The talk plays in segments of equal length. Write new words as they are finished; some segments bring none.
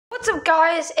What's up,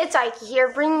 guys? It's Ike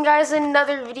here, bringing you guys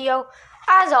another video.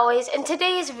 As always, in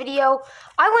today's video,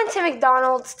 I went to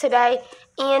McDonald's today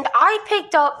and I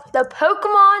picked up the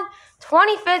Pokemon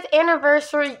 25th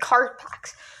anniversary card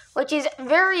packs, which is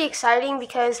very exciting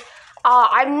because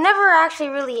I've never actually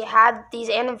really had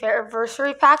these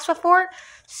anniversary packs before,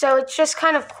 so it's just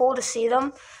kind of cool to see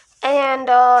them. And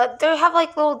they have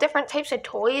like little different types of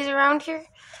toys around here,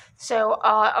 so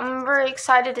I'm very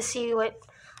excited to see what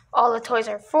all the toys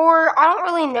are for. I don't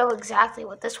really know exactly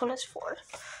what this one is for.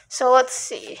 So let's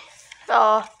see.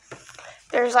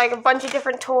 There's like a bunch of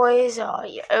different toys.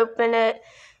 You open it.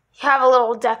 You have a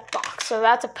little deck box. So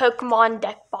that's a Pokemon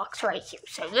deck box right here.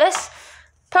 So this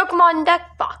Pokemon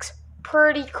deck box,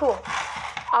 pretty cool,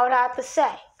 I would have to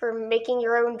say, for making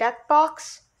your own deck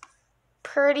box.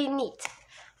 Pretty neat.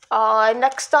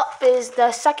 Next up is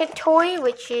the second toy,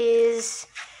 which is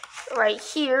right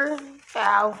here.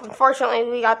 Unfortunately,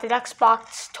 we got the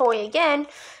Xbox toy again,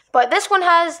 but this one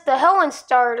has the Hoenn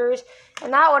starters,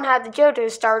 and that one had the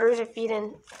Johto starters, if you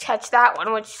didn't catch that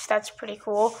one, which that's pretty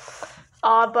cool.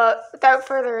 But without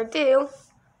further ado,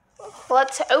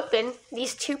 let's open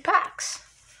these two packs.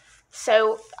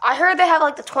 So, I heard they have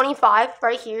like the 25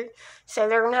 right here, so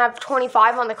they're going to have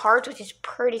 25 on the cards, which is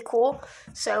pretty cool.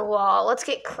 So, let's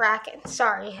get cracking.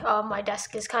 Sorry, my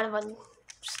desk is kind of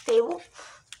unstable,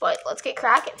 but let's get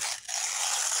cracking.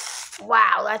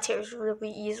 Wow, that tears really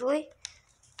easily.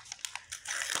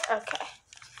 Okay.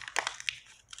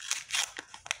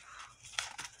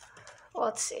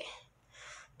 Let's see.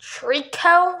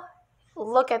 Treecko,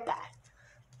 look at that.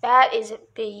 That is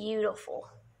beautiful.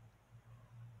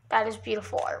 That is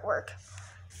beautiful artwork.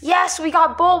 Yes, we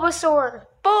got Bulbasaur.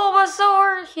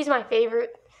 Bulbasaur, he's my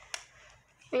favorite.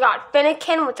 We got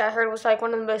Fennekin, which I heard was like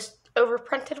one of the most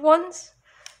overprinted ones,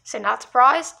 so not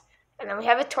surprised. And then we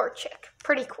have a Torchic.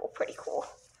 Pretty cool, pretty cool.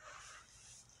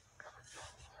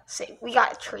 Let's see, we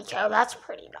got a Treecko. That's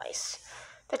pretty nice.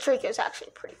 The Treecko is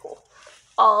actually pretty cool.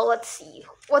 Let's see.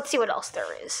 Let's see what else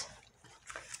there is.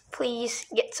 Please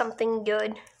get something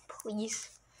good, please.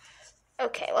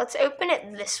 Okay, let's open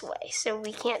it this way so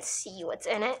we can't see what's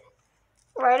in it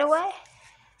right away.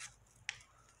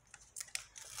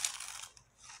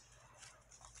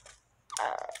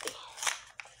 Alright.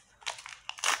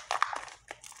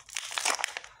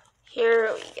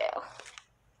 Here we go.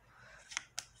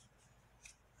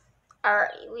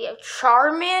 Alright, we have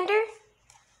Charmander,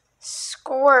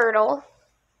 Squirtle,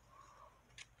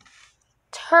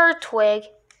 Turtwig,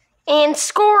 and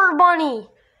Scorbunny.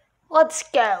 Let's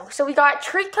go. So we got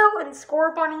Treecko and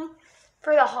Scorbunny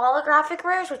for the holographic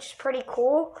rares, which is pretty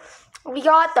cool. We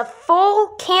got the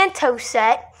full Kanto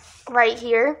set right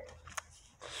here.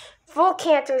 Full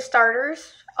Kanto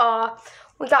starters.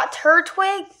 We got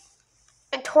Turtwig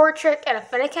and Torchic and a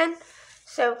Fennekin.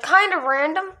 So kind of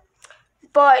random.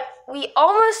 But we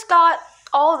almost got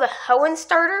all the Hoenn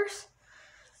starters.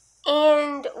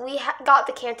 And we got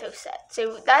the Kanto set.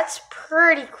 So that's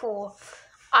pretty cool,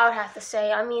 I would have to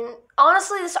say. I mean,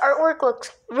 honestly, this artwork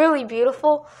looks really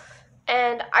beautiful.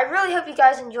 And I really hope you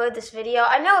guys enjoyed this video.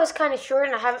 I know it's kind of short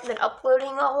and I haven't been uploading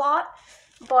a lot.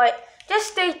 But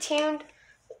just stay tuned.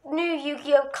 New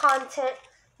Yu-Gi-Oh! Content,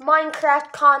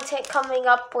 Minecraft content coming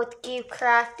up with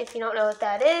GeekCraft, if you don't know what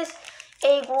that is.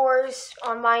 Egg Wars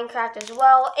on Minecraft as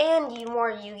well, and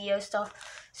more Yu-Gi-Oh! Stuff.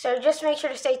 So just make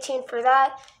sure to stay tuned for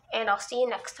that, and I'll see you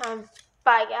next time.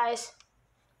 Bye, guys.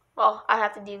 Well, I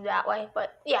have to do that way,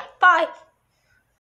 but yeah, bye.